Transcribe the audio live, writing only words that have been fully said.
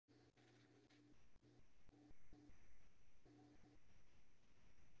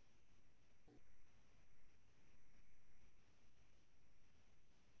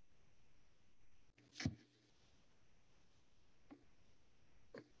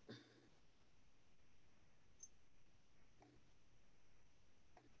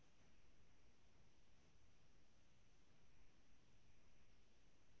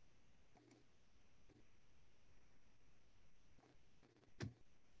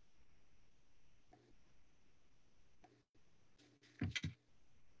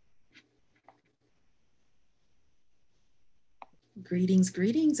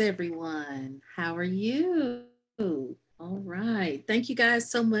Greetings, everyone. How are you? All right. Thank you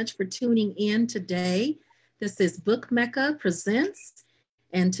guys so much for tuning in today. This is Book Mecca Presents,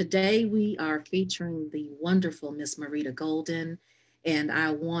 and today we are featuring the wonderful Miss Marita Golden. And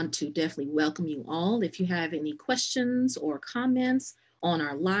I want to definitely welcome you all. If you have any questions or comments on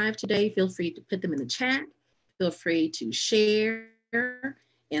our live today, feel free to put them in the chat. Feel free to share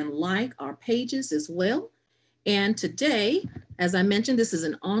and like our pages as well. And today, as I mentioned, this is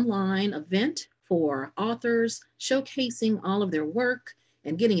an online event for authors showcasing all of their work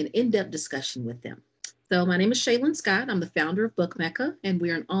and getting an in-depth discussion with them. So my name is Shaylin Scott. I'm the founder of Book Mecca, and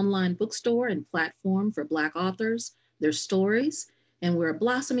we're an online bookstore and platform for Black authors, their stories, and we're a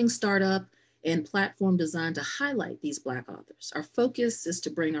blossoming startup and platform designed to highlight these Black authors. Our focus is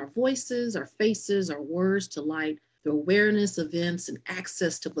to bring our voices, our faces, our words to light through awareness, events, and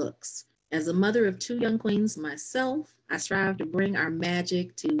access to books. As a mother of two young queens myself, I strive to bring our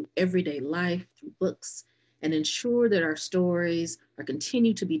magic to everyday life through books and ensure that our stories are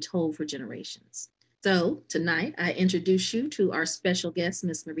continued to be told for generations. So tonight, I introduce you to our special guest,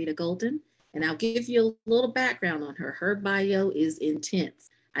 Miss Marita Golden, and I'll give you a little background on her. Her bio is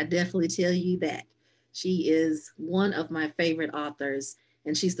intense. I definitely tell you that. She is one of my favorite authors,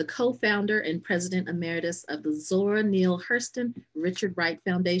 and she's the co-founder and President Emeritus of the Zora Neale Hurston Richard Wright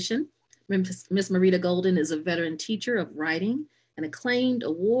Foundation. Miss Marita Golden is a veteran teacher of writing, an acclaimed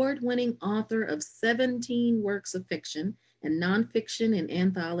award-winning author of 17 works of fiction and nonfiction and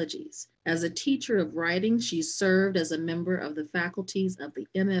anthologies. As a teacher of writing, she served as a member of the faculties of the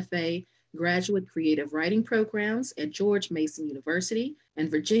MFA Graduate Creative Writing Programs at George Mason University and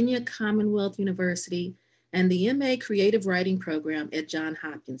Virginia Commonwealth University, and the MA Creative Writing Program at Johns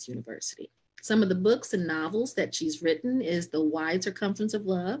Hopkins University. Some of the books and novels that she's written is The Wide Circumference of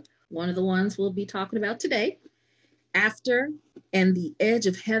Love, one of the ones we'll be talking about today, After and the Edge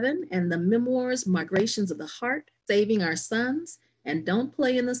of Heaven, and the memoirs, Migrations of the Heart, Saving Our Sons, and Don't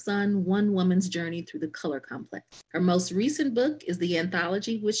Play in the Sun, One Woman's Journey Through the Color Complex. Her most recent book is the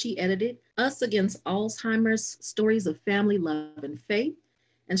anthology, which she edited, Us Against Alzheimer's, Stories of Family, Love, and Faith.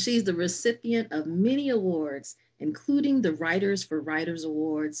 And she's the recipient of many awards, including the Writers for Writers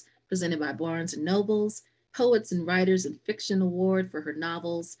Awards, presented by Barnes & Nobles, Poets and Writers in Fiction Award for her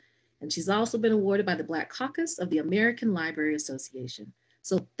novels, and she's also been awarded by the Black Caucus of the American Library Association.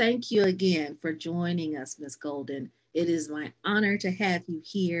 So thank you again for joining us, Ms. Golden. It is my honor to have you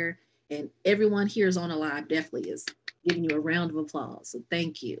here, and everyone here is on a live definitely is giving you a round of applause. So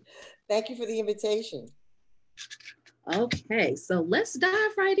thank you. Thank you for the invitation. Okay, so let's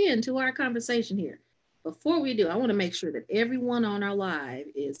dive right into our conversation here. Before we do, I want to make sure that everyone on our live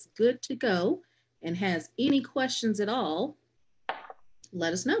is good to go and has any questions at all.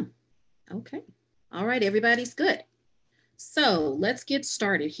 Let us know. Okay. All right, everybody's good. So let's get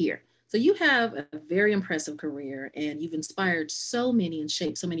started here. So you have a very impressive career and you've inspired so many and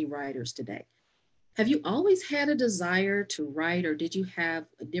shaped so many writers today. Have you always had a desire to write, or did you have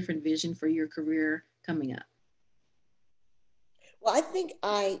a different vision for your career coming up? Well, I think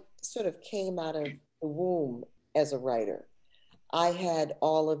I sort of came out of the womb as a writer. I had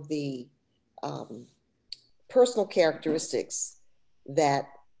all of the personal characteristics that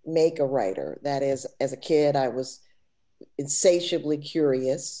make a writer. That is, as a kid, I was insatiably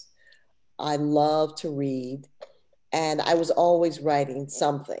curious. I loved to read, and I was always writing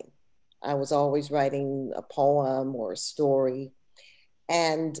something. I was always writing a poem or a story.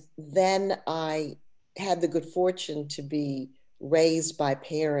 And then I had the good fortune to be raised by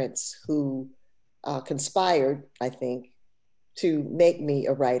parents who conspired, I think, to make me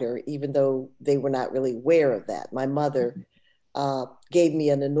a writer, even though they were not really aware of that. My mother gave me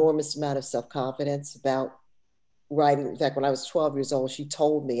an enormous amount of self-confidence about writing. In fact, when I was 12 years old, she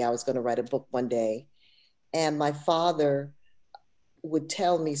told me I was going to write a book one day. And my father would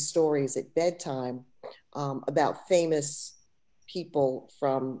tell me stories at bedtime about famous people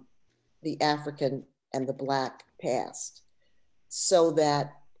from the African and the Black past. So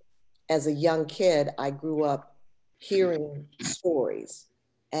that as a young kid, I grew up hearing stories,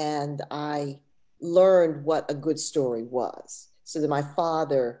 and I learned what a good story was. So that my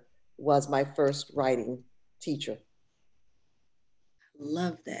father was my first writing teacher.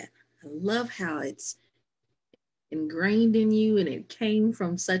 Love that. I love how it's ingrained in you and it came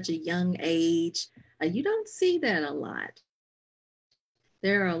from such a young age. You don't see that a lot.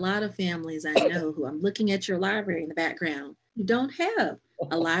 There are a lot of families I know who, I'm looking at your library in the background, who don't have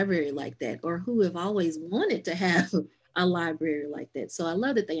a library like that, or who have always wanted to have a library like that. So I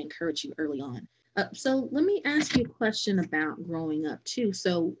love that they encourage you early on. So let me ask you a question about growing up too.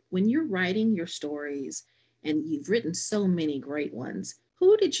 So when you're writing your stories and you've written so many great ones.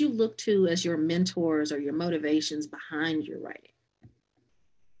 Who did you look to as your mentors or your motivations behind your writing?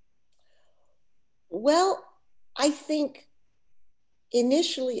 Well, I think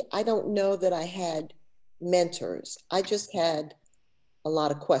initially, I don't know that I had mentors. I just had a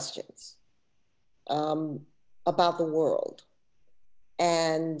lot of questions um, about the world.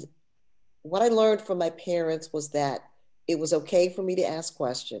 And what I learned from my parents was that it was okay for me to ask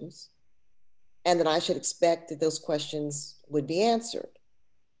questions and that I should expect that those questions would be answered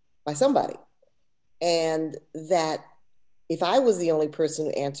by somebody. And that if I was the only person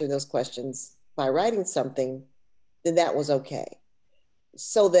who answered those questions by writing something, then that was okay.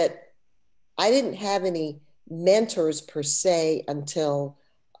 So that I didn't have any mentors per se until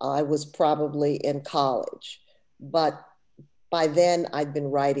I was probably in college. But by then, I'd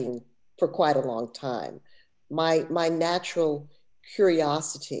been writing for quite a long time. My natural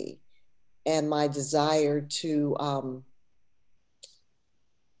curiosity and my desire to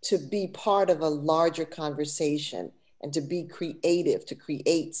be part of a larger conversation and to be creative, to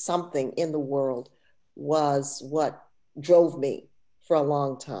create something in the world was what drove me for a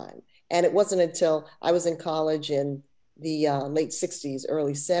long time. And it wasn't until I was in college in the late 60s,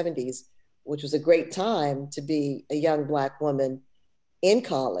 early 70s, which was a great time to be a young Black woman in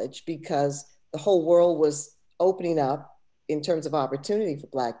college because the whole world was opening up in terms of opportunity for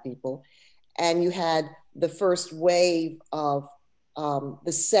Black people. And you had the first wave of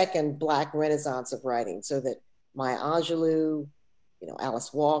the second Black Renaissance of writing, so that Maya Angelou,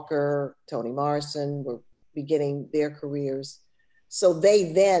 Alice Walker, Toni Morrison were beginning their careers. So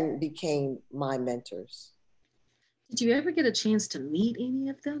they then became my mentors. Did you ever get a chance to meet any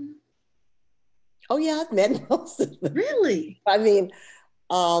of them? Oh yeah, I've met most of them. Really? I mean,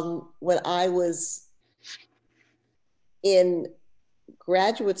 when I was in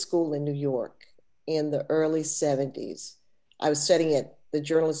graduate school in New York in the early 70s, I was studying at the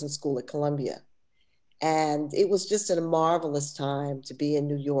journalism school at Columbia. And it was just a marvelous time to be in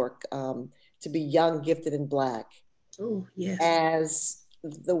New York, to be young, gifted, and Black. Oh, yes.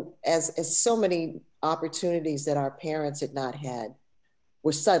 As so many opportunities that our parents had not had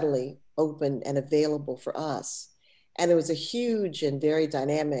were suddenly open and available for us. And there was a huge and very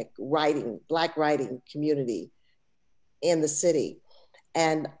dynamic Black writing community in the city.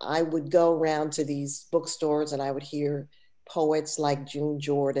 And I would go around to these bookstores and I would hear poets like June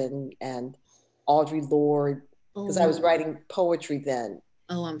Jordan and Audre Lorde, because I was writing poetry then.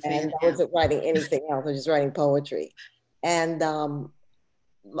 Oh, I'm and I wasn't writing anything else. I was just writing poetry. And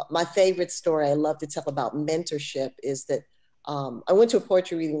my favorite story I love to tell about mentorship is that I went to a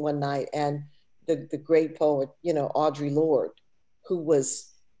poetry reading one night, and the great poet, Audre Lorde, who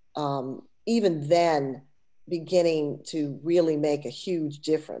was even then beginning to really make a huge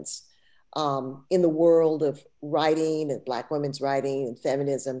difference in the world of writing and Black women's writing and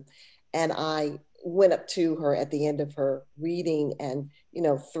feminism. And I went up to her at the end of her reading and,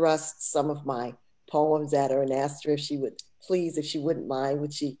 thrust some of my poems at her and asked her if she wouldn't mind,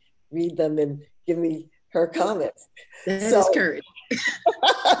 would she read them and give me her comments? That is courage.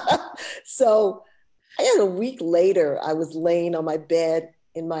 So a week later, I was laying on my bed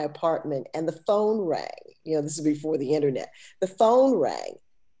in my apartment and the phone rang. This is before the internet. The phone rang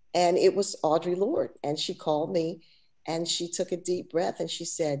and it was Audre Lorde. And she called me and she took a deep breath and she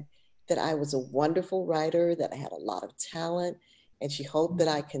said that I was a wonderful writer, that I had a lot of talent, and she hoped that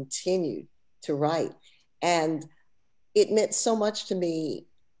I continued to write. And it meant so much to me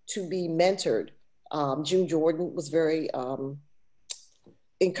to be mentored. June Jordan was very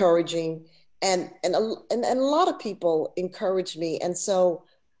encouraging, and a lot of people encouraged me. And so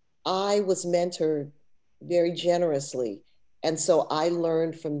I was mentored very generously. And so I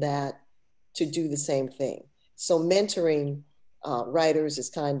learned from that to do the same thing. So mentoring writers is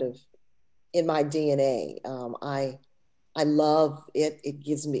kind of in my DNA. I love it. It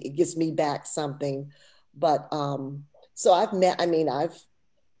gives me back something. But so I've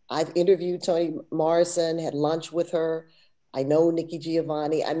interviewed Toni Morrison, had lunch with her. I know Nikki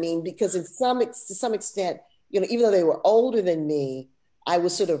Giovanni. Because to some extent, even though they were older than me, I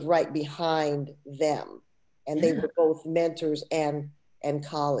was sort of right behind them. And they were both mentors and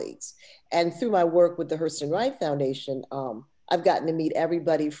colleagues. And through my work with the Hurston Wright Foundation, I've gotten to meet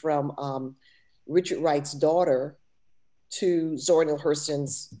everybody from Richard Wright's daughter to Zora Neale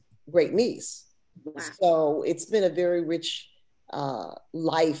Hurston's great niece. Wow. So it's been a very rich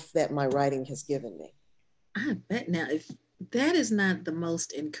life that my writing has given me. I bet. Now, if that is not the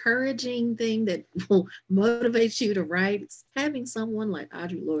most encouraging thing that will motivate you to write, it's having someone like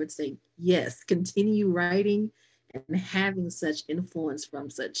Audre Lorde say, yes, continue writing, and having such influence from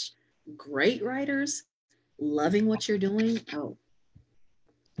such great writers loving what you're doing. Oh,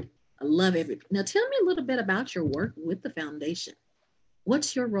 I love everything. Now, tell me a little bit about your work with the foundation.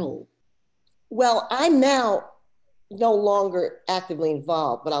 What's your role? Well, I'm now no longer actively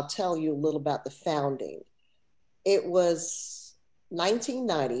involved, but I'll tell you a little about the founding. It was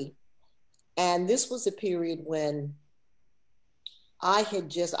 1990, and this was a period when I had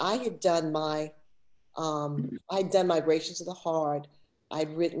done my I had done Migrations of the Heart.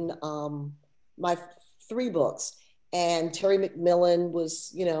 I'd written my 3 books, and Terry McMillan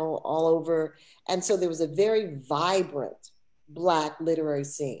was, all over. And so there was a very vibrant Black literary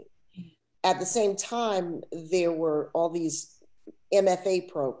scene. At the same time, there were all these MFA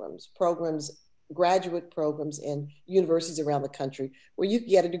programs, graduate programs in universities around the country where you could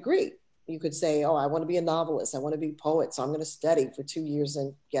get a degree. You could say, oh, I want to be a novelist. I want to be a poet. So I'm going to study for 2 years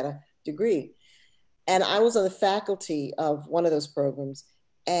and get a degree. And I was on the faculty of one of those programs,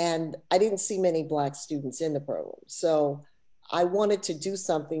 and I didn't see many Black students in the program. So I wanted to do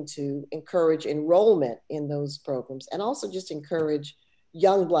something to encourage enrollment in those programs and also just encourage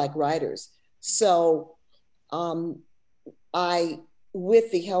young Black writers. So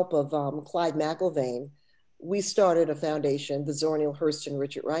with the help of Clyde McIlvaine, we started a foundation, the Zora Neale Hurston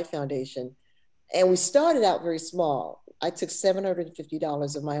Richard Wright Foundation. And we started out very small. I took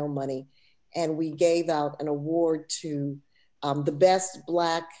 $750 of my own money, and we gave out an award to the best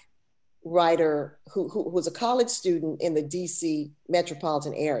Black writer who was a college student in the DC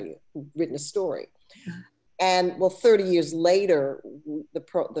metropolitan area who'd written a story. And well, 30 years later,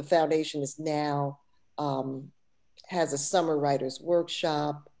 the foundation is now has a summer writers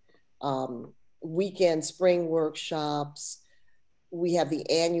workshop, weekend spring workshops. We have the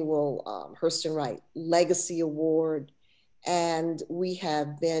annual Hurston Wright Legacy Award, and we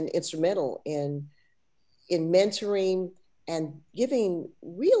have been instrumental in mentoring and giving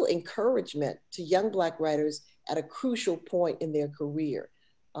real encouragement to young Black writers at a crucial point in their career.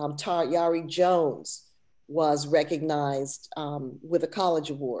 Yari Jones was recognized with a college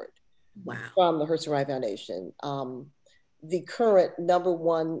award. Wow. From the Hurston Wright Foundation. The current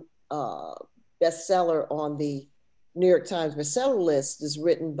 #1 bestseller on the New York Times bestseller list is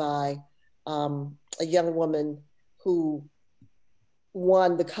written by a young woman who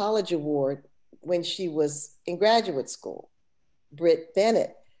won the college award when she was in graduate school, Britt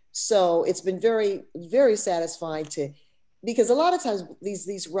Bennett. So it's been very, very satisfying because a lot of times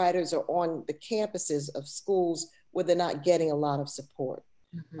these writers are on the campuses of schools where they're not getting a lot of support.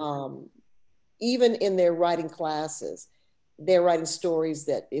 Mm-hmm. Even in their writing classes, they're writing stories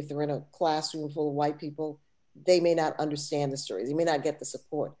that if they're in a classroom full of white people, they may not understand the stories. They may not get the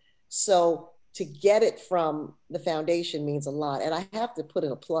support. So to get it from the foundation means a lot. And I have to put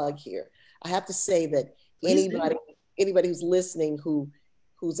in a plug here. I have to say that anybody who's listening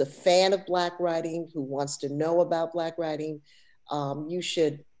who's a fan of Black writing, who wants to know about Black writing, you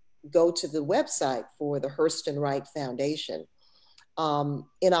should go to the website for the Hurston Wright Foundation.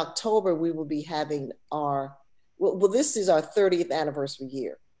 In October, we will be having this is our 30th anniversary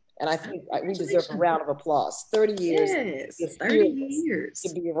year. And I think we deserve a round of applause. 30 years. Yes, 30 years.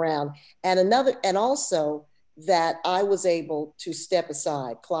 To be around. And also that I was able to step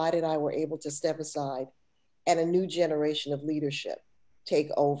aside. Clyde and I were able to step aside and a new generation of leadership take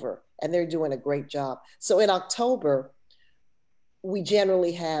over. And they're doing a great job. So in October, we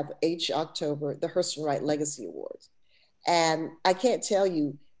generally have October, the Hurston Wright Legacy Awards. And I can't tell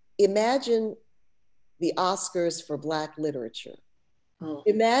you, imagine the Oscars for Black literature. Oh.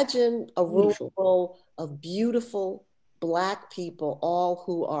 Imagine a room full of beautiful Black people, all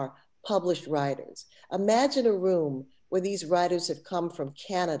who are published writers. Imagine a room where these writers have come from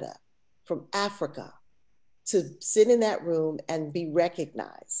Canada, from Africa, to sit in that room and be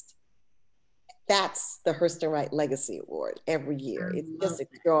recognized. That's the Hurston Wright Legacy Award every year. It's just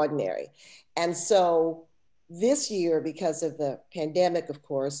extraordinary. And so this year, because of the pandemic, of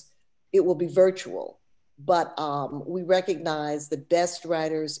course, it will be virtual. But we recognize the best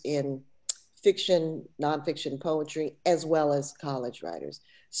writers in fiction, nonfiction, poetry, as well as college writers.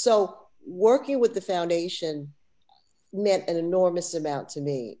 So working with the foundation meant an enormous amount to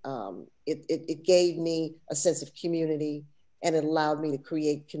me. It gave me a sense of community, and it allowed me to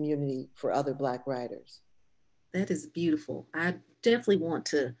create community for other Black writers. That is beautiful. I definitely want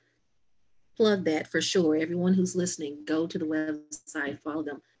to plug that for sure. Everyone who's listening, go to the website, follow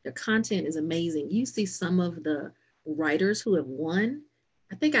them. Their content is amazing. You see some of the writers who have won.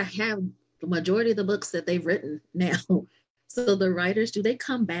 I think I have the majority of the books that they've written now. So the writers, do they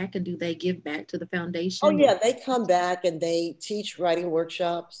come back and do they give back to the foundation? Oh yeah, they come back and they teach writing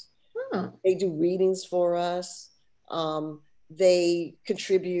workshops. They do readings for us. they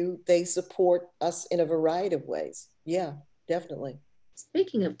contribute, they support us in a variety of ways. Yeah, definitely.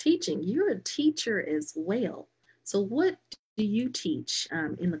 Speaking of teaching, you're a teacher as well. So, what do you teach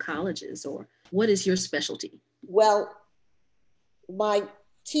in the colleges, or what is your specialty? Well, my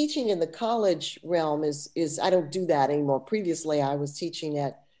teaching in the college realm is I don't do that anymore. Previously, I was teaching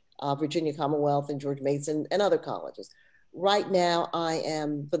at Virginia Commonwealth and George Mason and other colleges. Right now, I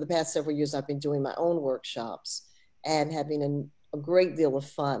am, for the past several years, I've been doing my own workshops and having a great deal of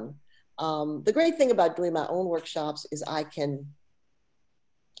fun. The great thing about doing my own workshops is I can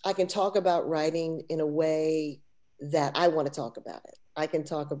talk about writing in a way that I want to talk about it. I can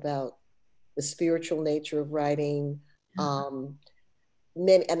talk about the spiritual nature of writing. Um,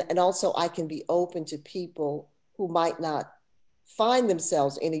 and also I can be open to people who might not find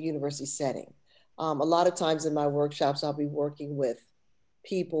themselves in a university setting. A lot of times in my workshops, I'll be working with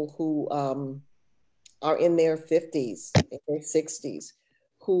people who are in their 50s, in their 60s,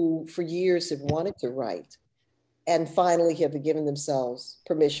 who for years have wanted to write and finally have given themselves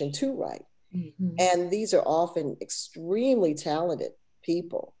permission to write. Mm-hmm. And these are often extremely talented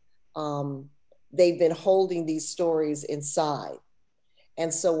people. Um, they've been holding these stories inside.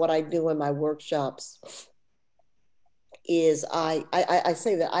 And so what I do in my workshops is I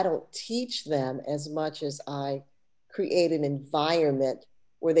say that I don't teach them as much as I create an environment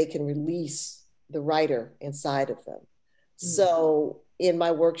where they can release the writer inside of them. So in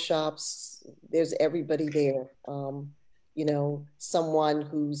my workshops, there's everybody there. Someone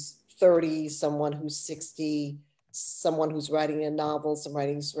who's 30, someone who's 60, someone who's writing a novel,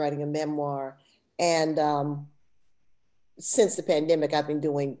 somebody who's writing a memoir. And since the pandemic, I've been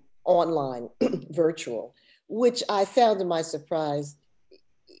doing online, virtual, which I found to my surprise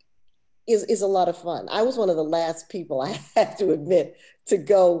is a lot of fun. I was one of the last people, I have to admit, to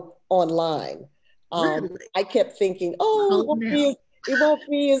go online. Really? I kept thinking, oh, Oh, now. it won't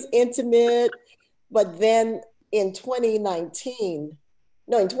be as intimate. But then in 2019,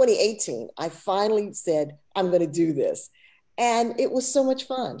 no, in 2018, I finally said, I'm going to do this. And it was so much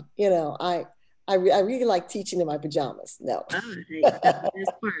fun. I really like teaching in my pajamas. No. Oh, hey, that's the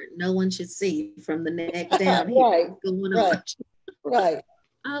best part. No one should see from the neck down here Right, what's going right, on. right.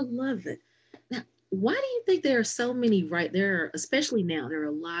 I love it. Now, why do you think there are so many there are, especially now, there are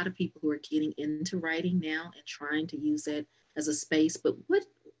a lot of people who are getting into writing now and trying to use it as a space, but what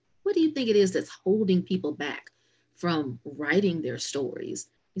do you think it is that's holding people back from writing their stories?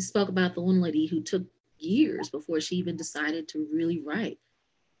 You spoke about the one lady who took years before she even decided to really write.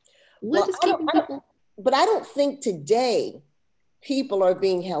 What Well, is keeping people? but I don't think today people are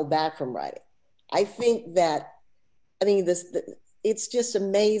being held back from writing. I think that, I mean, it's just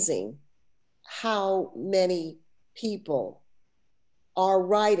amazing how many people are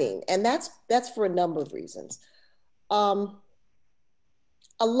writing, and that's for a number of reasons. Um,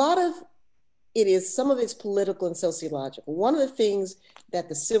 a lot of it is some of it's political and sociological. One of the things that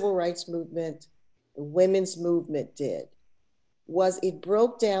the civil rights movement, the women's movement did was it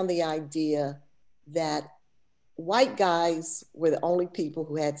broke down the idea that white guys were the only people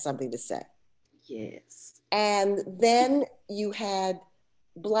who had something to say. Yes. And then you had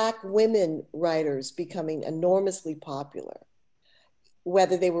Black women writers becoming enormously popular,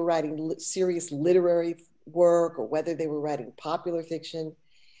 whether they were writing serious literary work or whether they were writing popular fiction.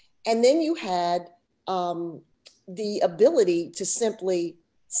 And then you had the ability to simply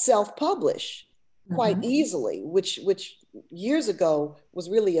self-publish quite easily, which years ago was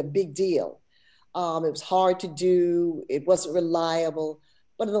really a big deal. It was hard to do, it wasn't reliable.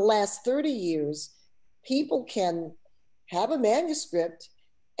 But in the last 30 years, people can have a manuscript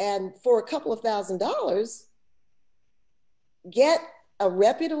and for a couple of $1,000s, get a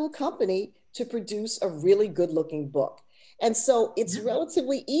reputable company to produce a really good looking book. And so it's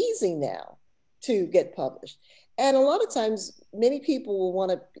relatively easy now to get published. And a lot of times, many people will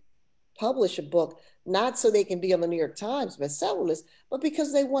want to publish a book, not so they can be on the New York Times bestseller list, but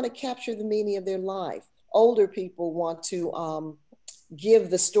because they want to capture the meaning of their life. Older people want to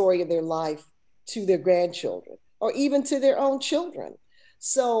give the story of their life to their grandchildren or even to their own children.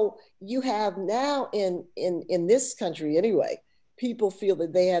 So you have now in this country anyway, people feel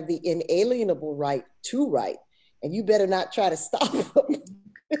that they have the inalienable right to write, and you better not try to stop them.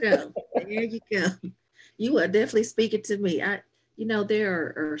 Go. There you go. You are definitely speaking to me.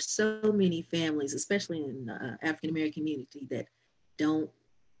 There are so many families, especially in the African American community, that don't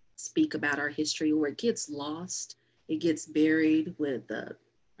speak about our history, or it gets lost. It gets buried with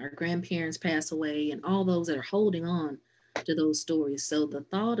our grandparents pass away and all those that are holding on to those stories. So the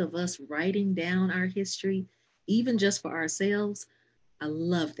thought of us writing down our history, even just for ourselves, I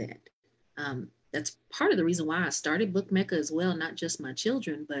love that. that's part of the reason why I started Book Mecca as well, not just my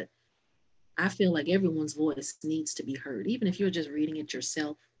children, but I feel like everyone's voice needs to be heard, even if you're just reading it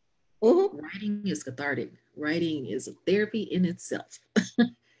yourself. Mm-hmm. Writing is cathartic. Writing is a therapy in itself.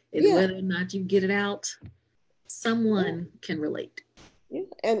 And Yeah. whether or not you get it out, someone can relate. Yeah.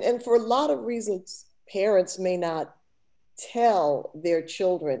 And for a lot of reasons, parents may not tell their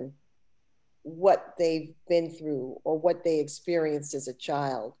children what they've been through or what they experienced as a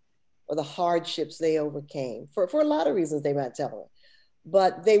child or the hardships they overcame. For a lot of reasons, they might tell them,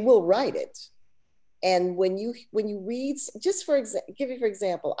 but they will write it. And when you read, just give you for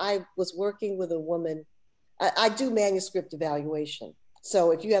example, I was working with a woman. I do manuscript evaluation.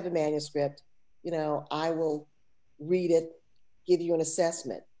 So if you have a manuscript, I will read it, give you an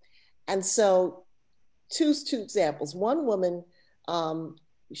assessment. And so two examples. One woman,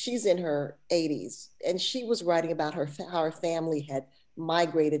 she's in her 80s, and she was writing about how her family had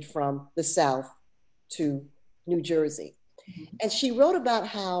migrated from the South to New Jersey. And she wrote about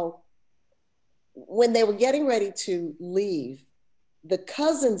how when they were getting ready to leave, the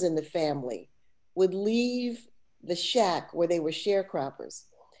cousins in the family would leave the shack where they were sharecroppers.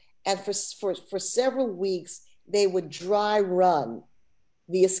 And for several weeks, they would dry run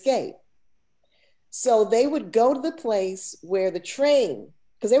the escape. So they would go to the place where the train,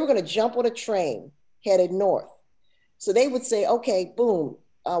 because they were going to jump on a train headed north. So they would say, okay, boom,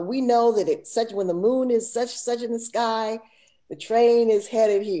 we know that it's such, when the moon is such in the sky, the train is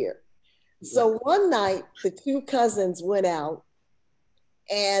headed here. So one night, the two cousins went out,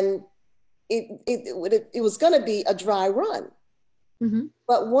 and it was going to be a dry run. Mm-hmm.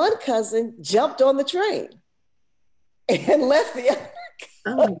 But one cousin jumped on the train and left the other.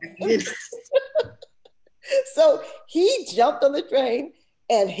 Oh my goodness. So he jumped on the train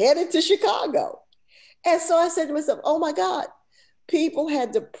and headed to Chicago. And so I said to myself, oh my God, people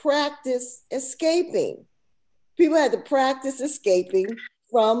had to practice escaping. People had to practice escaping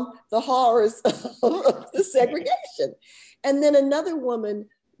from the horrors of the segregation. And then another woman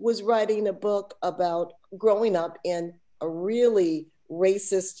was writing a book about growing up in a really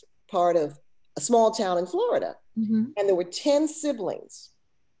racist part of a small town in Florida. Mm-hmm. And there were 10 siblings.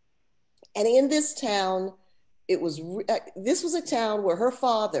 And in this town, this was a town where her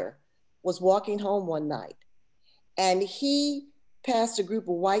father was walking home one night, and he passed a group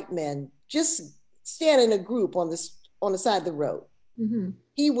of white men just standing in a group on the side of the road. Mm-hmm.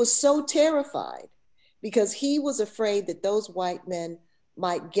 He was so terrified because he was afraid that those white men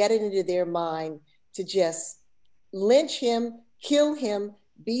might get it into their mind to just lynch him, kill him,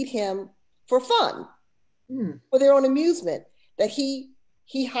 beat him for fun, for their own amusement, that he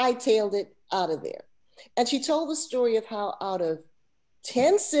hightailed it out of there. And she told the story of how out of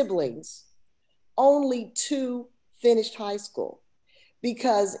 10 siblings, only 2 finished high school,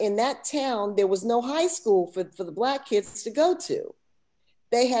 because in that town, there was no high school for the Black kids to go to.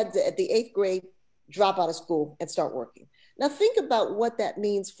 They had to, at the 8th grade, drop out of school and start working. Now think about what that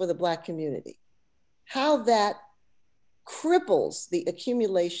means for the Black community, how that cripples the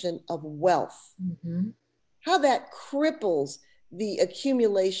accumulation of wealth, how that cripples the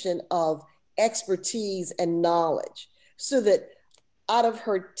accumulation of expertise and knowledge, so that out of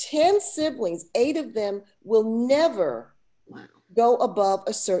her 10 siblings, 8 of them will never go above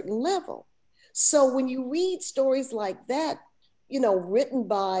a certain level. So when you read stories like that, written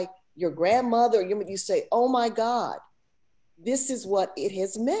by your grandmother, you say, oh my God, this is what it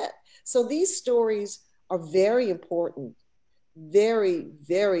has meant. So these stories are very important, very,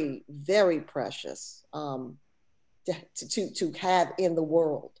 very, very precious to have in the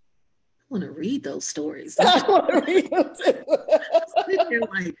world. I want to read those stories. I want to read them too. They're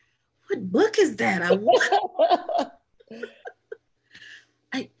like, what book is that? I want.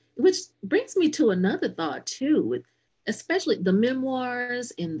 Which brings me to another thought too, with especially the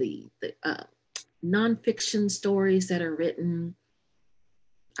memoirs and the nonfiction stories that are written.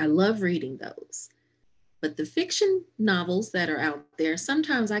 I love reading those. But the fiction novels that are out there,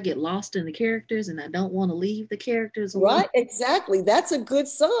 sometimes I get lost in the characters and I don't want to leave the characters alone. Right, exactly. That's a good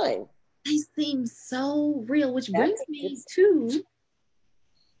sign. They seem so real, which brings me to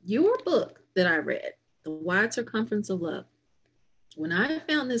your book that I read, The Wide Circumference of Love. When I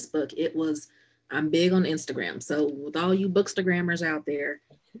found this book, I'm big on Instagram. So with all you bookstagrammers out there,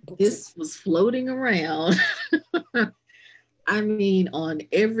 this was floating around. I mean, on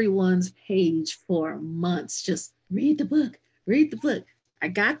everyone's page for months, just read the book, read the book. I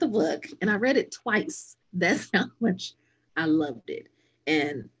got the book and I read it twice. That's how much I loved it.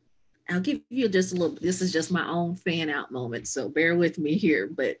 And I'll give you just a little, this is just my own fan out moment, so bear with me here,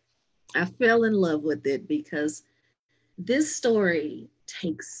 but I fell in love with it because this story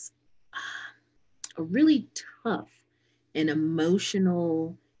takes a really tough and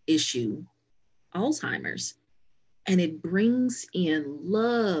emotional issue, Alzheimer's. And it brings in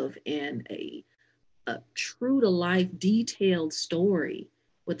love and a true to life, detailed story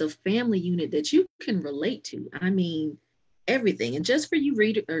with a family unit that you can relate to. I mean, everything. And just for you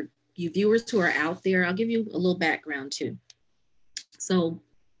readers or you viewers who are out there, I'll give you a little background too. So,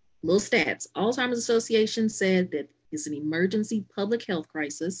 little stats. Alzheimer's Association said that it's an emergency public health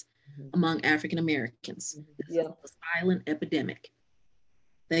crisis among African Americans. This is a silent epidemic.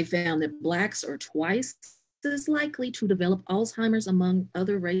 They found that Blacks are twice as likely to develop Alzheimer's among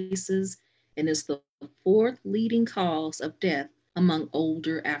other races, and is the fourth leading cause of death among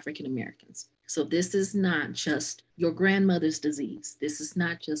older African Americans. So this is not just your grandmother's disease. This is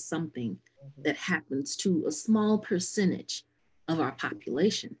not just something that happens to a small percentage of our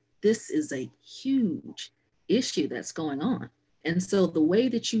population. This is a huge issue that's going on. And so the way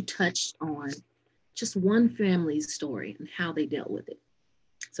that you touched on just one family's story and how they dealt with it.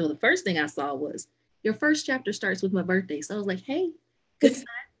 So the first thing I saw was your first chapter starts with my birthday. So I was like, hey, good sign.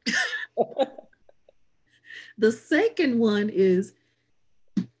 The second one is,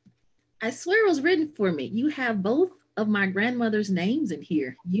 I swear it was written for me. You have both of my grandmother's names in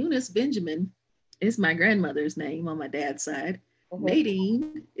here. Eunice Benjamin is my grandmother's name on my dad's side.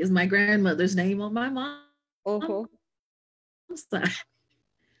 Nadine is my grandmother's name on my mom's side.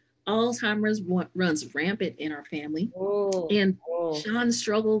 Alzheimer's runs rampant in our family. And Sean's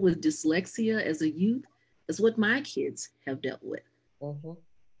struggle with dyslexia as a youth is what my kids have dealt with.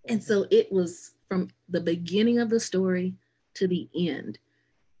 And so it was from the beginning of the story to the end.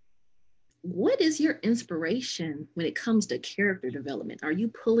 What is your inspiration when it comes to character development? Are you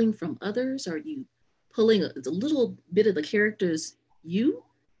pulling from others? Are you pulling a little bit of the characters you?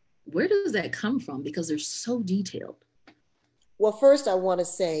 Where does that come from? Because they're so detailed. Well, first I want to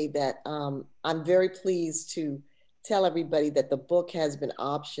say that I'm very pleased to tell everybody that the book has been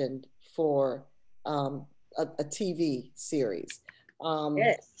optioned for a TV series.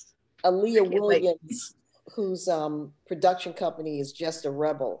 Yes. Aaliyah Williams, whose production company is Just a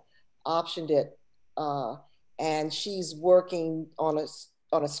Rebel, optioned it, and she's working on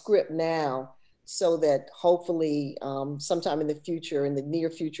a script now, so that hopefully sometime in the future, in the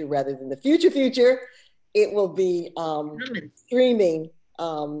near future rather than the future, it will be streaming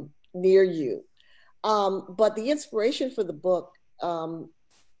near you. But the inspiration for the book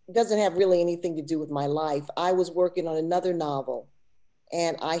doesn't have really anything to do with my life. I was working on another novel,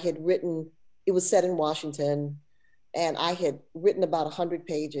 and I had written, it was set in Washington, and I had written about 100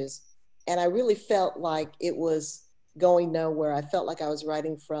 pages. And I really felt like it was going nowhere. I felt like I was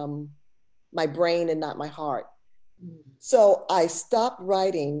writing from my brain and not my heart. So I stopped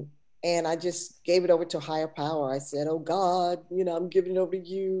writing and I just gave it over to a higher power. I said, oh God, I'm giving it over to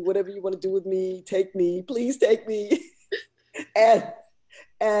you. Whatever you want to do with me, take me, please take me.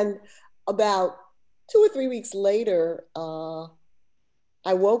 and about 2 or 3 weeks later,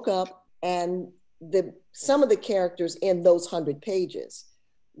 I woke up and some of the characters in those 100 pages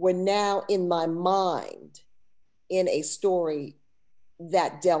were now in my mind in a story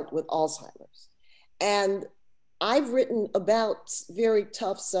that dealt with Alzheimer's. And I've written about very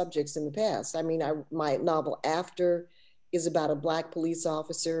tough subjects in the past. I mean, my novel After is about a Black police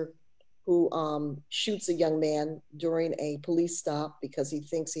officer who shoots a young man during a police stop because he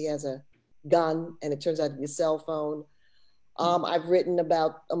thinks he has a gun and it turns out to be a cell phone. I've written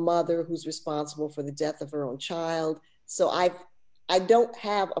about a mother who's responsible for the death of her own child. So I don't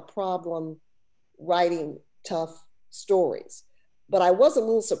have a problem writing tough stories, but I was a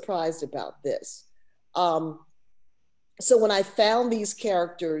little surprised about this. So when I found these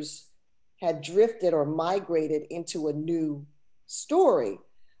characters had drifted or migrated into a new story,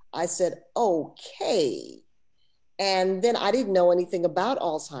 I said, okay. And then I didn't know anything about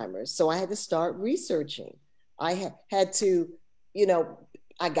Alzheimer's, so I had to start researching. I had to,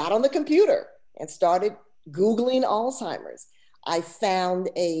 I got on the computer and started Googling Alzheimer's. I found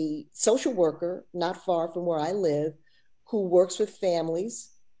a social worker not far from where I live who works with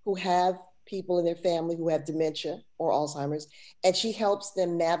families who have people in their family who have dementia or Alzheimer's, and she helps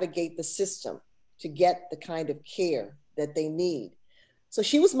them navigate the system to get the kind of care that they need. So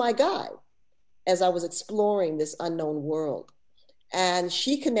she was my guide as I was exploring this unknown world. And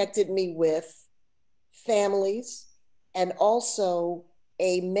she connected me with families and also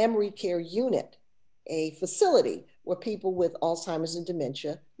a memory care unit, a facility where people with Alzheimer's and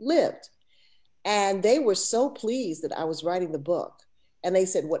dementia lived. And they were so pleased that I was writing the book. And they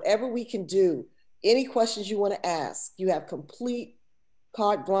said, whatever we can do, any questions you want to ask, you have complete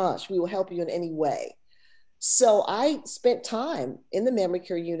carte blanche. We will help you in any way. So I spent time in the memory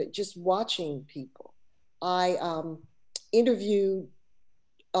care unit just watching people I interviewed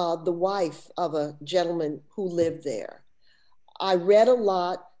the wife of a gentleman who lived there. I read a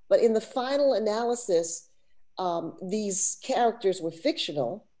lot, but in the final analysis, these characters were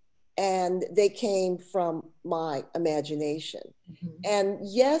fictional and they came from my imagination. Mm-hmm. And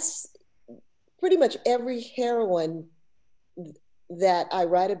yes, pretty much every heroine that I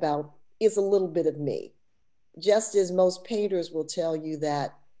write about is a little bit of me. Just as most painters will tell you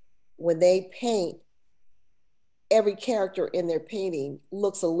that when they paint, every character in their painting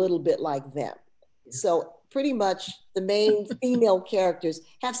looks a little bit like them. So pretty much the main female characters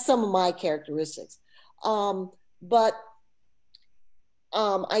have some of my characteristics. But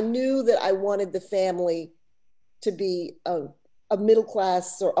I knew that I wanted the family to be a middle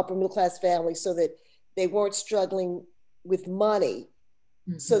class or upper middle class family so that they weren't struggling with money,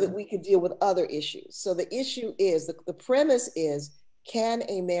 mm-hmm. so that we could deal with other issues. So the issue is, the premise is,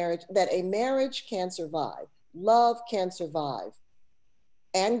 a marriage can survive, love can survive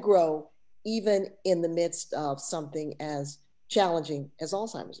and grow even in the midst of something as challenging as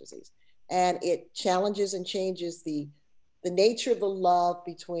Alzheimer's disease. And it challenges and changes the nature of the love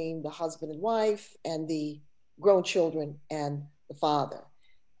between the husband and wife and the grown children and the father.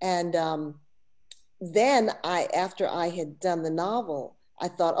 And then after I had done the novel, I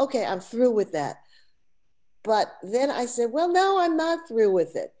thought, okay, I'm through with that. But then I said, well, no, I'm not through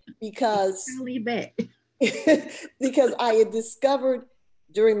with it because I had discovered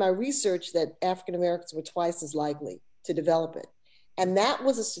during my research that African Americans were twice as likely to develop it. And that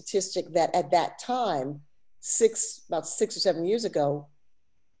was a statistic that at that time, about 6 or 7 years ago,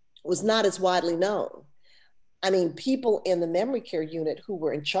 was not as widely known. I mean, people in the memory care unit who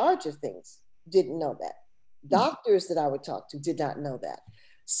were in charge of things didn't know that. Doctors that I would talk to did not know that.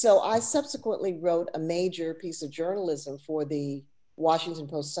 So I subsequently wrote a major piece of journalism for the Washington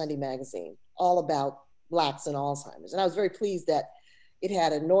Post Sunday magazine, all about Blacks and Alzheimer's. And I was very pleased that it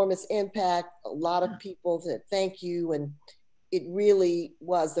had enormous impact. A lot of people said thank you. And it really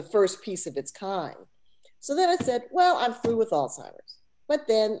was the first piece of its kind. So then I said, well, I'm through with Alzheimer's. But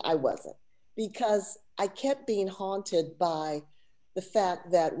then I wasn't, because I kept being haunted by the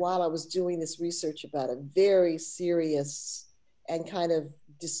fact that while I was doing this research about a very serious and kind of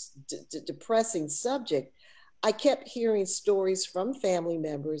depressing subject, I kept hearing stories from family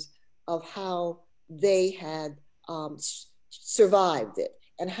members of how they had survived it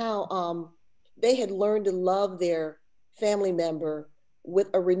and how they had learned to love their family member with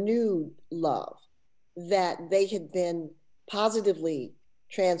a renewed love, that they had been positively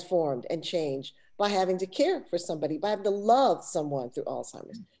transformed and changed by having to care for somebody, by having to love someone through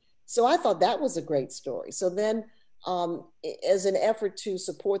Alzheimer's. So I thought that was a great story. So then as an effort to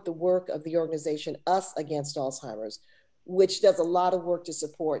support the work of the organization Us Against Alzheimer's, which does a lot of work to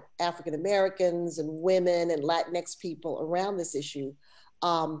support African Americans and women and Latinx people around this issue,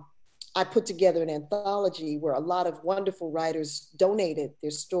 I put together an anthology where a lot of wonderful writers donated their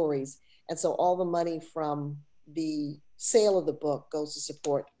stories. And so all the money from the sale of the book goes to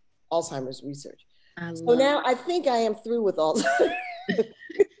support Alzheimer's research. So now I think I am through with Alzheimer's.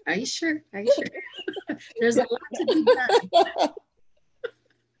 Are you sure? Are you sure? There's a lot to be done.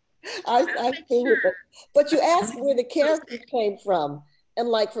 I'm through with it. But you asked where the character came from. And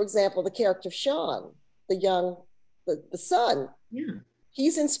like, for example, the character of Sean, the son, yeah,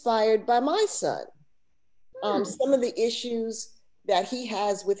 he's inspired by my son. Some of the issues that he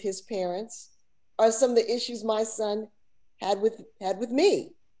has with his parents are some of the issues my son had with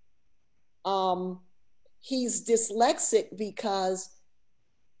me. He's dyslexic because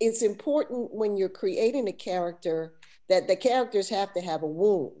it's important when you're creating a character that the characters have to have a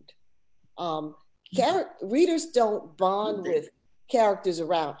wound. Readers don't bond with characters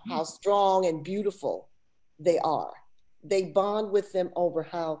around how strong and beautiful they are. They bond with them over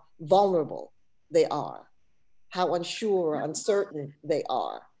how vulnerable they are, how unsure or uncertain they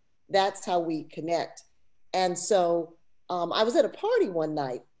are. That's how we connect. And so I was at a party one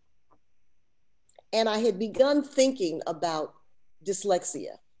night and I had begun thinking about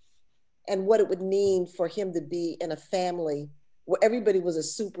dyslexia and what it would mean for him to be in a family where everybody was a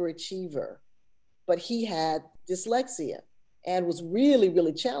super achiever, but he had dyslexia and was really,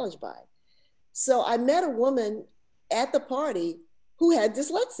 really challenged by it. So I met a woman at the party who had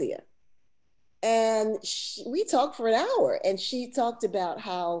dyslexia. And we talked for an hour, and she talked about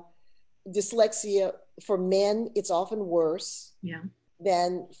how dyslexia for men, it's often worse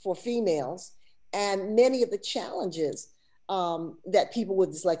than for females, and many of the challenges that people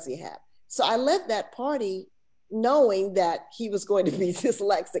with dyslexia have. So I left that party knowing that he was going to be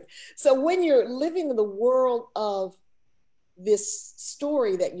dyslexic. So when you're living in the world of this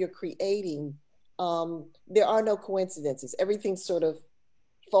story that you're creating, there are no coincidences. Everything sort of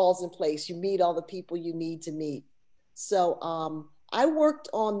falls in place. You meet all the people you need to meet. So I worked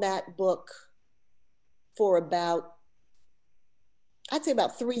on that book for about, I'd say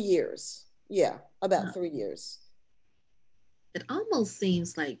about 3 years. Yeah, about 3 years. It almost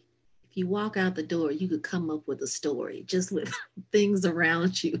seems like if you walk out the door, you could come up with a story just with things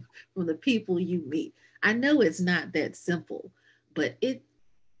around you from the people you meet. I know it's not that simple, but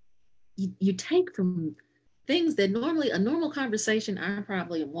you take from things that normally a normal conversation. I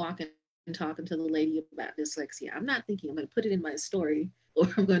probably am walking and talking to the lady about dyslexia. I'm not thinking I'm going to put it in my story or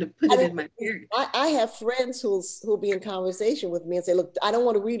I'm going to put it in my character. I have friends who'll be in conversation with me and say, look, I don't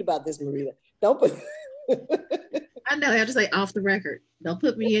want to read about this, Marita. Don't put I know, I have to say off the record. Don't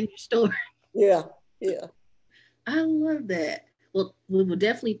put me in your story. Yeah. I love that. Well, we will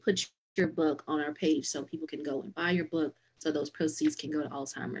definitely put your book on our page so people can go and buy your book so those proceeds can go to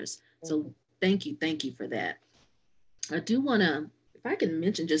Alzheimer's. So thank you for that. I do want to, if I can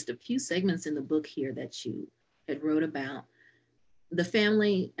mention just a few segments in the book here that you had wrote about. The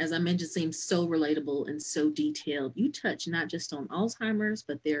family, as I mentioned, seems so relatable and so detailed. You touch not just on Alzheimer's,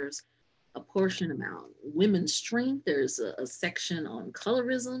 but there's a portion about women's strength. There's a section on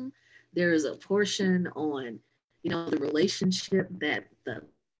colorism. There's a portion on, the relationship that the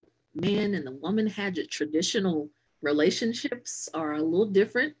man and the woman had. The traditional relationships are a little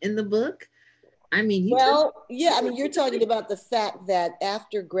different in the book. I mean, you're talking about the fact that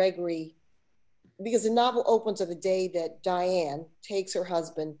after Gregory, because the novel opens on the day that Diane takes her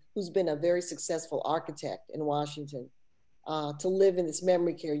husband, who's been a very successful architect in Washington, to live in this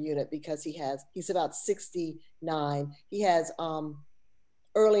memory care unit because he's about 69. He has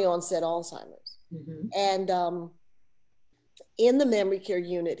early onset Alzheimer's. Mm-hmm. And in the memory care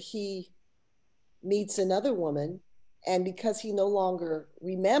unit, he meets another woman. And because he no longer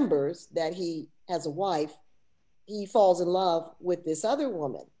remembers that he has a wife, he falls in love with this other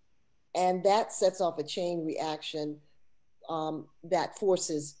woman. And that sets off a chain reaction that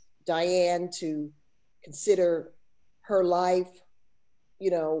forces Diane to consider her life.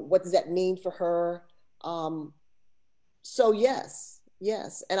 What does that mean for her? So yes.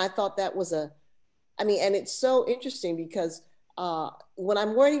 And I thought that was and it's so interesting because when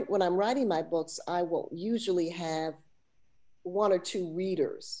I'm writing my books, I will usually have one or two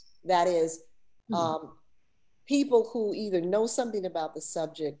readers. That is, people who either know something about the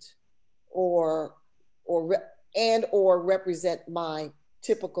subject or represent my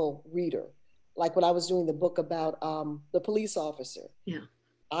typical reader. Like when I was doing the book about the police officer,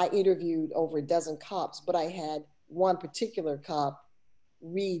 I interviewed over a dozen cops, but I had one particular cop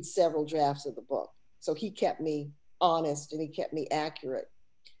read several drafts of the book. So he kept me honest and he kept me accurate.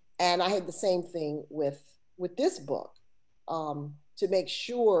 And I had the same thing with this book, to make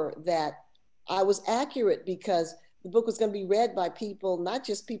sure that I was accurate, because the book was going to be read by people, not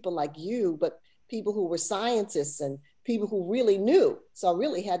just people like you, but people who were scientists and people who really knew. So I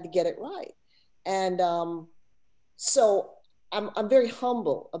really had to get it right. And so I'm very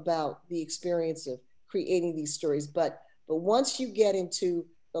humble about the experience of creating these stories. But once you get into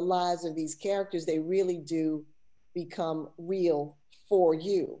the lives of these characters, they really do become real for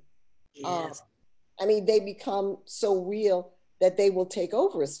you. Yes. They become so real that they will take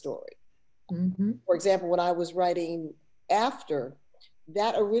over a story. Mm-hmm. For example, when I was writing After,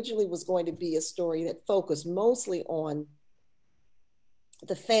 that originally was going to be a story that focused mostly on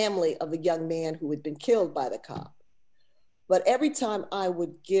the family of the young man who had been killed by the cop. But every time I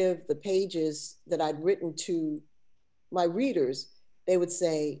would give the pages that I'd written to my readers, they would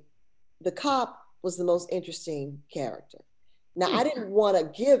say, the cop was the most interesting character. Now, I didn't want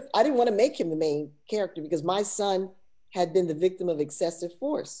to make him the main character because my son had been the victim of excessive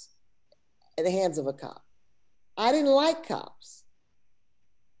force at the hands of a cop. I didn't like cops.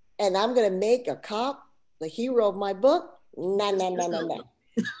 And I'm going to make a cop the hero of my book? No.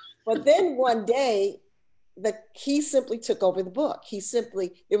 But then one day, he simply took over the book.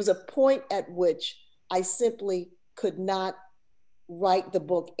 There was a point at which I simply could not write the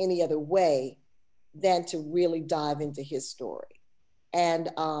book any other way than to really dive into his story. And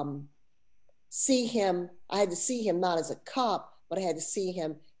I had to see him not as a cop, but I had to see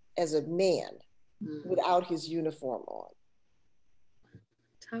him as a man without his uniform on.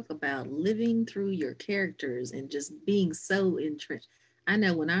 Talk about living through your characters and just being so entrenched. I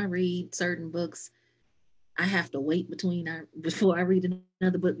know when I read certain books, I have to wait before I read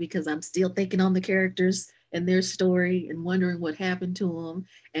another book because I'm still thinking on the characters and their story and wondering what happened to them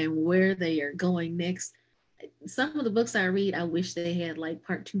and where they are going next. Some of the books I read, I wish they had like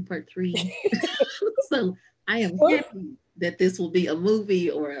part 2, part 3. So I am happy that this will be a movie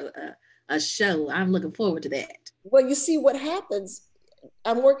or a show. I'm looking forward to that. Well, you see what happens.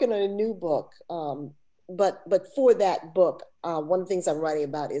 I'm working on a new book, but for that book, one of the things I'm writing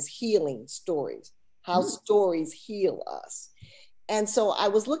about is healing stories, how stories heal us. And so I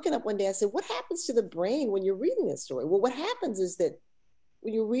was looking up one day, I said, what happens to the brain when you're reading a story? Well, what happens is that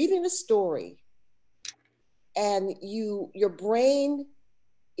when you're reading a story and your brain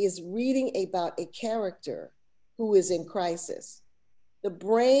is reading about a character who is in crisis, the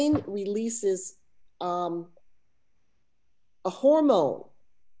brain releases a hormone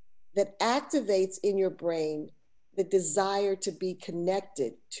that activates in your brain the desire to be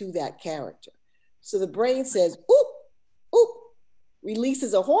connected to that character. So the brain says, oop, oop,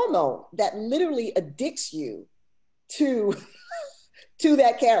 releases a hormone that literally addicts you to, to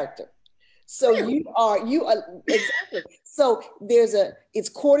that character. So you are exactly. So it's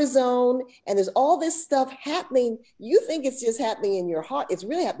cortisone and there's all this stuff happening. You think it's just happening in your heart. It's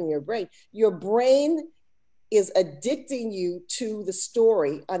really happening in your brain. Your brain is addicting you to the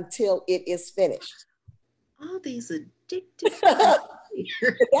story until it is finished. All these addictive.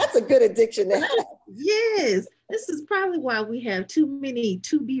 That's a good addiction to have. Yes. This is probably why we have too many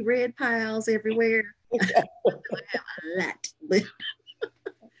to be read piles everywhere. Exactly. I have a lot.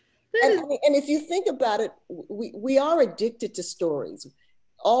 And if you think about it, we are addicted to stories.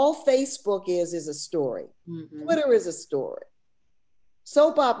 All Facebook is a story. Mm-hmm. Twitter is a story.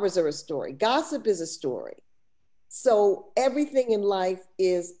 Soap operas are a story. Gossip is a story. So everything in life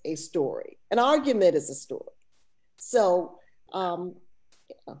is a story. An argument is a story. So,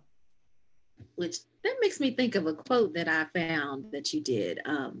 yeah. Which that makes me think of a quote that I found that you did.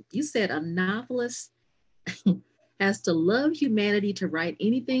 You said a novelist has to love humanity to write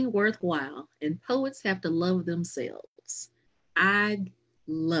anything worthwhile, and poets have to love themselves. I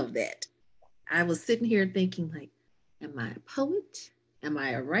love that. I was sitting here thinking, like, am I a poet? Am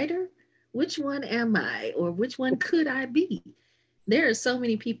I a writer? Which one am I? Or which one could I be? There are so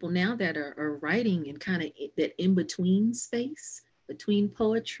many people now that are writing in kind of that in-between space, between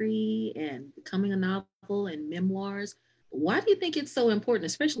poetry and becoming a novel and memoirs. Why do you think it's so important,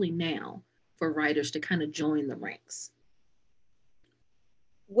 especially now, for writers to kind of join the ranks?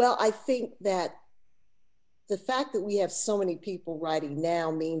 Well, I think that the fact that we have so many people writing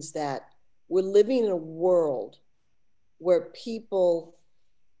now means that we're living in a world where people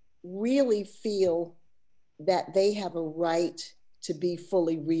really feel that they have a right to be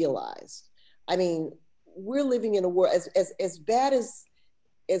fully realized. I mean, we're living in a world as bad as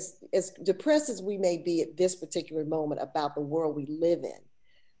depressed as we may be at this particular moment about the world we live in.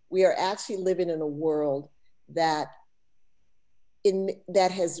 We are actually living in a world that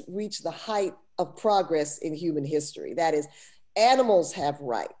has reached the height of progress in human history. That is, animals have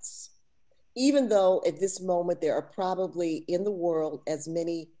rights. Even though at this moment there are probably in the world as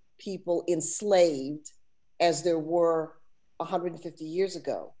many people enslaved as there were 150 years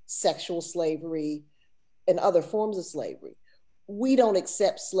ago, sexual slavery and other forms of slavery. We don't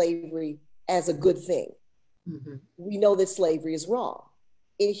accept slavery as a good thing. Mm-hmm. We know that slavery is wrong.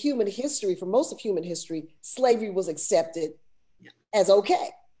 In human history, for most of human history, slavery was accepted as okay.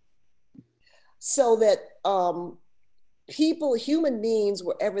 So that human beings,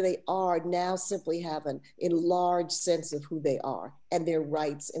 wherever they are, now simply have an enlarged sense of who they are and their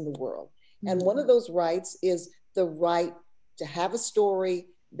rights in the world. Mm-hmm. And one of those rights is the right to have a story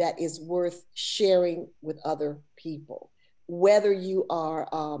that is worth sharing with other people. Whether you are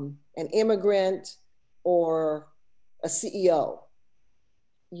an immigrant or a CEO,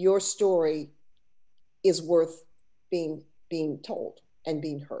 your story is worth being told and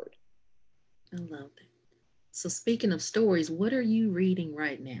being heard. I love that. So speaking of stories, what are you reading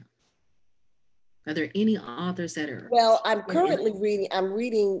right now? Are there any authors that are? Well, I'm currently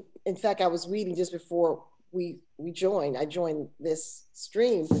reading, in fact, I was reading just before we joined. I joined this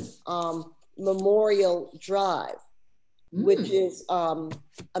stream, Memorial Drive, which is a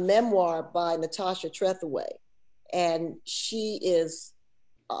memoir by Natasha Trethewey. And she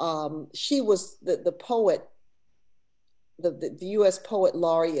was the poet, the U.S. Poet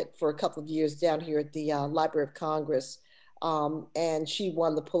Laureate for a couple of years down here at the Library of Congress. And she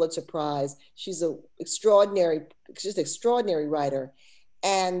won the Pulitzer Prize. She's an extraordinary writer.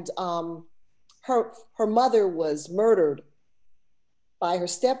 And her mother was murdered by her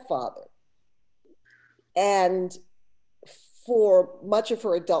stepfather. And for much of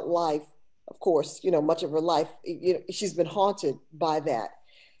her adult life, of course, much of her life, she's been haunted by that.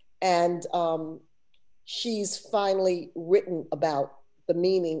 And she's finally written about the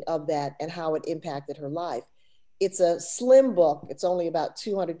meaning of that and how it impacted her life. It's a slim book. It's only about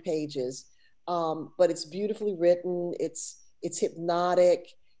 200 pages, but it's beautifully written. It's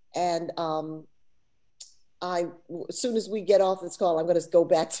hypnotic. And as soon as we get off this call, I'm going to go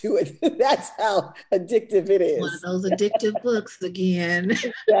back to it. That's how addictive it One of is. those addictive books again.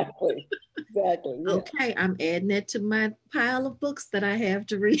 Exactly. Exactly. Yeah. Okay, I'm adding it to my pile of books that I have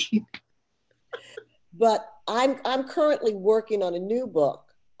to read. But I'm currently working on a new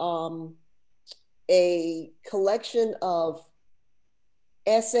book, a collection of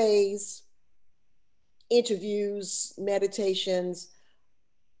essays, interviews, meditations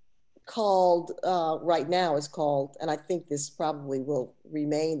called, right now is called, and I think this probably will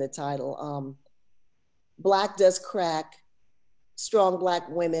remain the title, Black Does Crack, Strong Black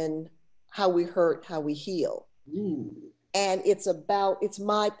Women, How We Hurt, How We Heal. Ooh. And it's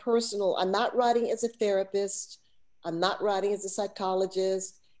my personal, I'm not writing as a therapist. I'm not writing as a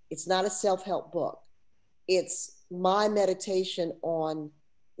psychologist. It's not a self-help book. It's my meditation on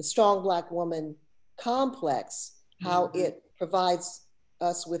the strong Black woman complex, how it provides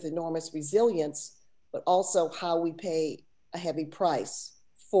us with enormous resilience, but also how we pay a heavy price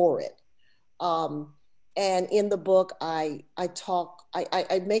for it. And in the book, I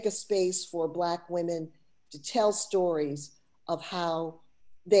make a space for Black women to tell stories of how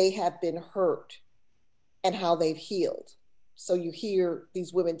they have been hurt and how they've healed. So you hear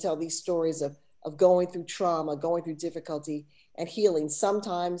these women tell these stories of going through trauma, going through difficulty and healing,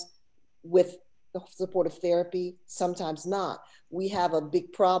 sometimes with the support of therapy, sometimes not. We have a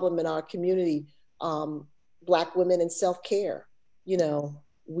big problem in our community, Black women in self-care. You know,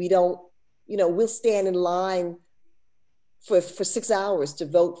 we don't, you know, we'll stand in line for 6 hours to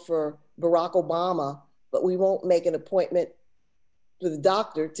vote for Barack Obama, but we won't make an appointment with a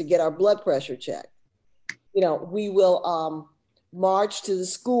doctor to get our blood pressure checked. You know, we will march to the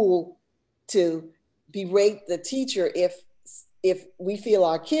school to berate the teacher if we feel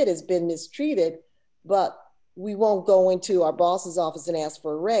our kid has been mistreated, but we won't go into our boss's office and ask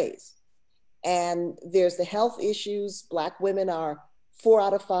for a raise. And there's the health issues. 4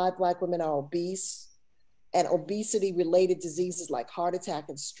 out of 5 Black women are obese, and obesity related diseases like heart attack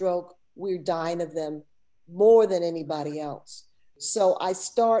and stroke, we're dying of them more than anybody else. So I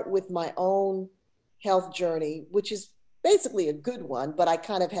start with my own health journey, which is basically a good one, but I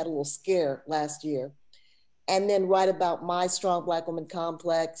kind of had a little scare last year. And then write about my strong Black woman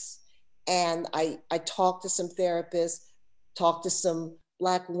complex. And I talk to some therapists, talk to some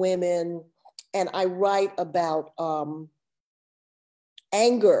Black women, and I write about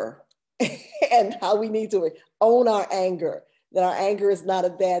anger and how we need to own our anger, that our anger is not a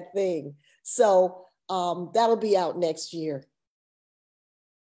bad thing. So that'll be out next year.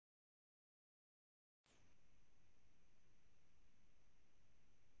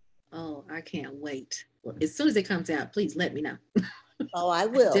 Oh, I can't wait. Well, as soon as it comes out, please let me know. Oh, I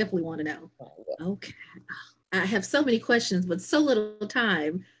will. I definitely want to know. Okay. I have so many questions, but so little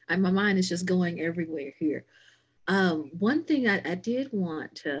time. My mind is just going everywhere here. One thing I did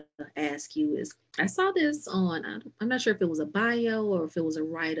want to ask you is, I saw this on, I'm not sure if it was a bio or if it was a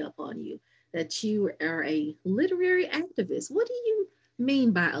write-up on you, that you are a literary activist. What do you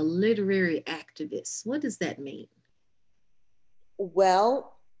mean by a literary activist? What does that mean?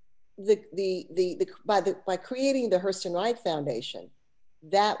 Well, by creating the Hurston Wright Foundation,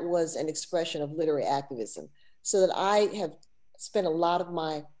 that was an expression of literary activism. So that I have spent a lot of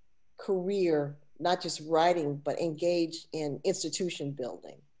my career not just writing, but engaged in institution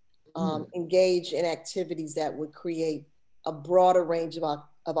building, engaged in activities that would create a broader range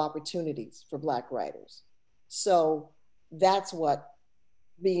of opportunities for Black writers. So that's what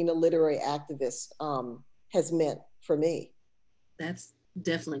being a literary activist has meant for me. That's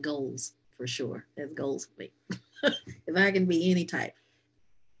definitely goals for sure. That's goals for me. If I can be any type.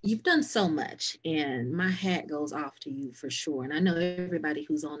 You've done so much, and my hat goes off to you for sure. And I know everybody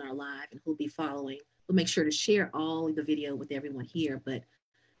who's on our live and who'll be following, we'll make sure to share all the video with everyone here. But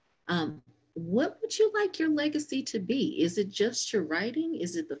what would you like your legacy to be? Is it just your writing?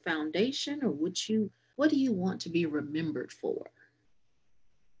 Is it the foundation? Or what do you want to be remembered for?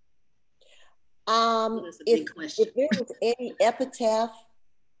 If there was any epitaph,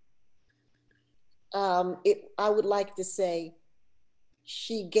 I would like to say,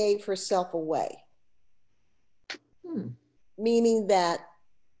 she gave herself away. Meaning that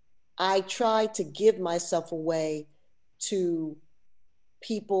I tried to give myself away to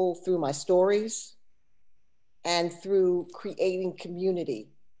people through my stories and through creating community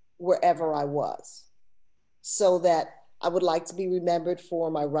wherever I was. So that I would like to be remembered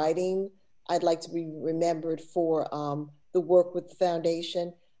for my writing. I'd like to be remembered for the work with the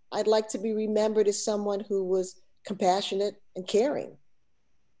foundation. I'd like to be remembered as someone who was compassionate and caring.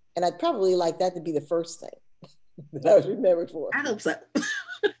 And I'd probably like that to be the first thing that I was remembered for. I hope so.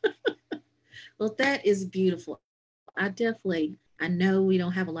 Well, that is beautiful. I know we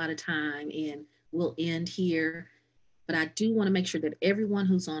don't have a lot of time and we'll end here, but I do want to make sure that everyone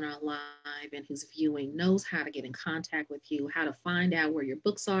who's on our live and who's viewing knows how to get in contact with you, how to find out where your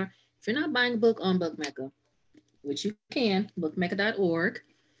books are. If you're not buying a book on Book Mecca, which you can, bookmecca.org,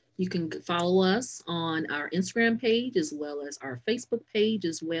 you can follow us on our Instagram page as well as our Facebook page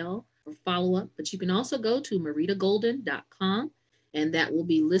as well for follow up. But you can also go to maritagolden.com and that will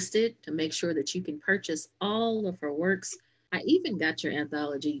be listed to make sure that you can purchase all of her works. I even got your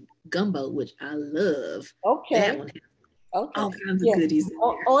anthology Gumbo, which I love. Okay. That one has all kinds of goodies in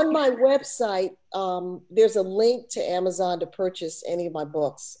there. On my website, there's a link to Amazon to purchase any of my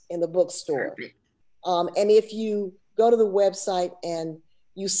books in the bookstore. And if you go to the website and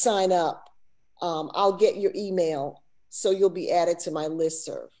you sign up, I'll get your email, so you'll be added to my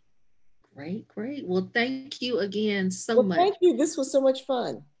listserv. Great, great. Well, thank you again so much. Thank you. This was so much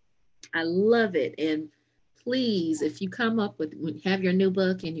fun. I love it. And please, if you come up with, have your new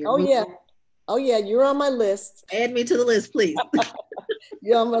book and your Oh yeah, you're on my list. Add me to the list, please.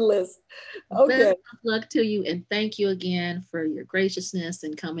 You're on my list. Okay. Best of luck to you, and thank you again for your graciousness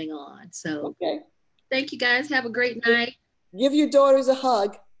and coming on. So thank you guys. Have a great night. Give your daughters a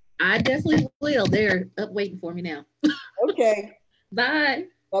hug. I definitely will. They're up waiting for me now. Okay. Bye.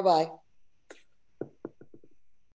 Bye-bye.